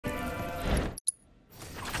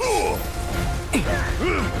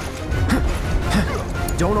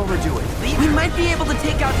Don't overdo it. We might be able to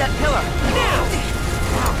take out that pillar. Now!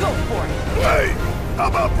 Go for it. Hey, how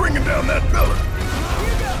about bringing down that pillar?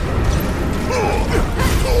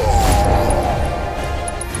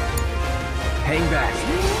 Hang back.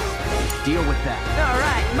 Deal with that. All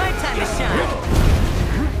right, my time to shine.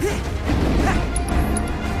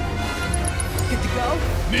 Good to go?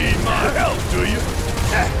 Need my help, do you?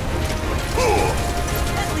 At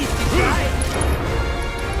least you tried.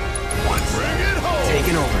 Bring it home!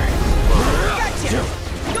 Taking over. Gotcha!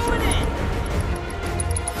 Going in!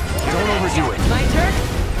 Don't overdo it. My turn?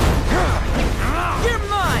 You're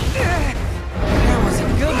mine! That was a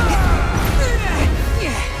good one.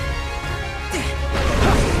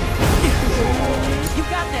 You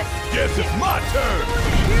got this! Guess it's my turn!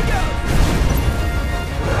 Here goes!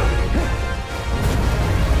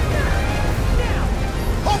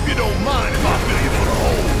 Hope you don't mind if I fill you full of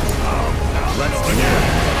holes. Let's do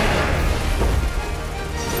it.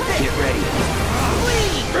 Get ready.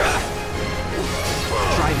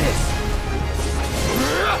 Try this.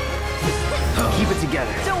 Keep it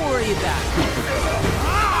together. Don't worry about it.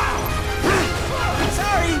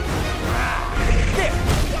 Sorry! There!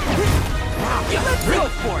 Let's go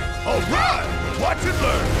for it! All right! Watch and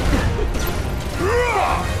learn!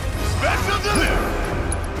 Special delivery!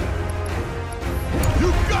 You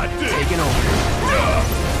got this! Taking over.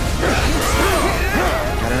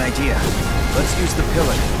 Got an idea. Let's use the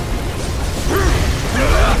pillar.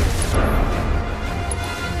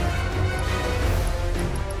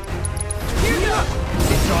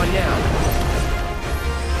 It's on now.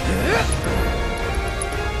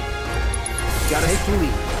 Gotta take the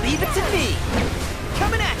lead. Leave it to me!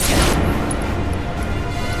 Coming at you!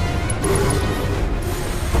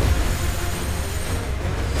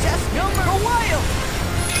 Just no more wild!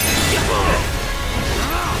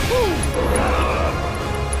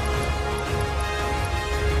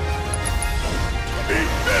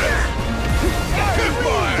 Eat this!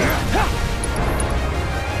 Goodbye!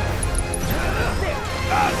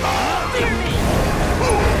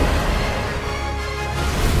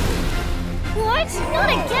 What? Not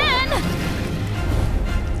again!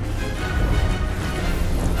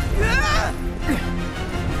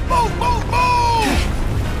 Move, move, move!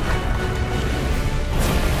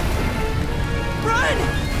 Run!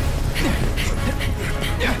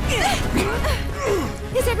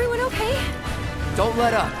 Is everyone okay? Don't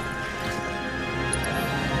let up.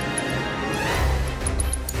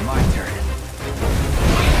 My turn.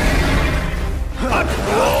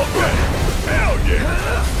 All ready! Hell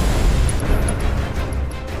yeah!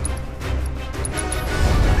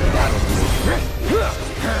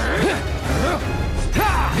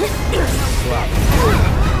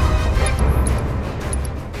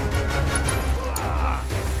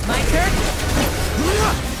 My turn?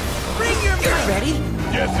 Bring your Get ready?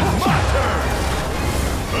 Guess it's my turn!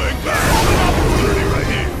 Bang back! Opportunity right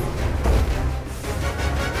here!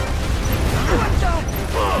 What the?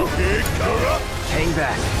 Big cover! Hang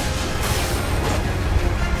back.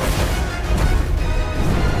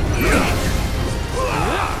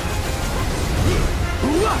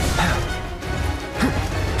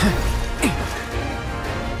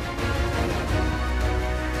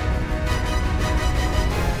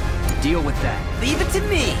 Deal with that. Leave it to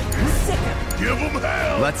me! Sick of it. Give them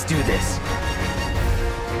hell! Let's do this.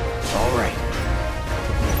 All right.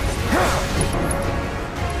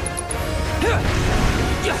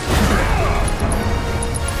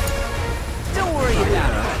 Don't worry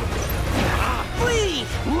about it. Bleed!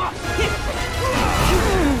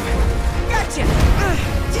 Gotcha!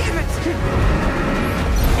 Damn it!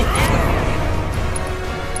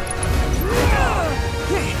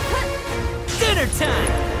 Dinner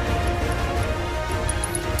time!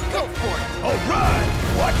 Go for it! All right!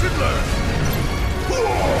 Watch and learn!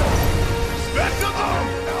 Special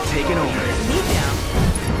Taking over. Me down.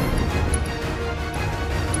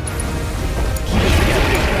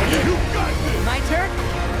 You got this! My turn?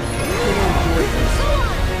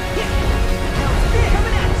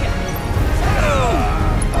 Coming at ya!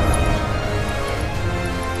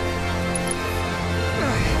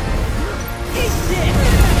 Eat this!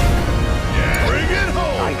 Yeah, bring it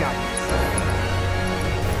home! I got this.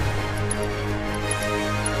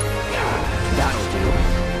 That'll do.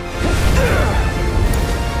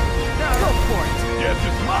 Now go for it! Guess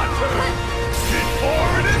it's my turn! Get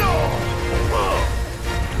forward and on!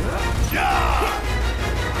 Yeah!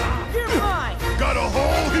 You're mine! Got a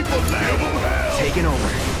whole heap of land! Give them hell! Taking over.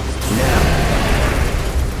 Now.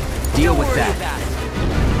 Deal Don't with worry that. about it.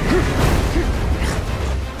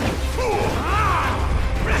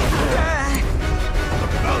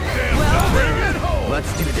 About damn Well, time. Bring it home!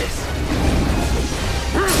 Let's do this.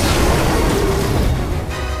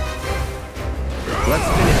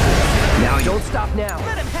 Let's finish this. Now you. Don't stop now.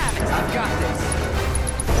 Let him have it. I've got this.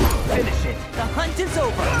 Finish it. The hunt is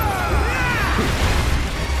over.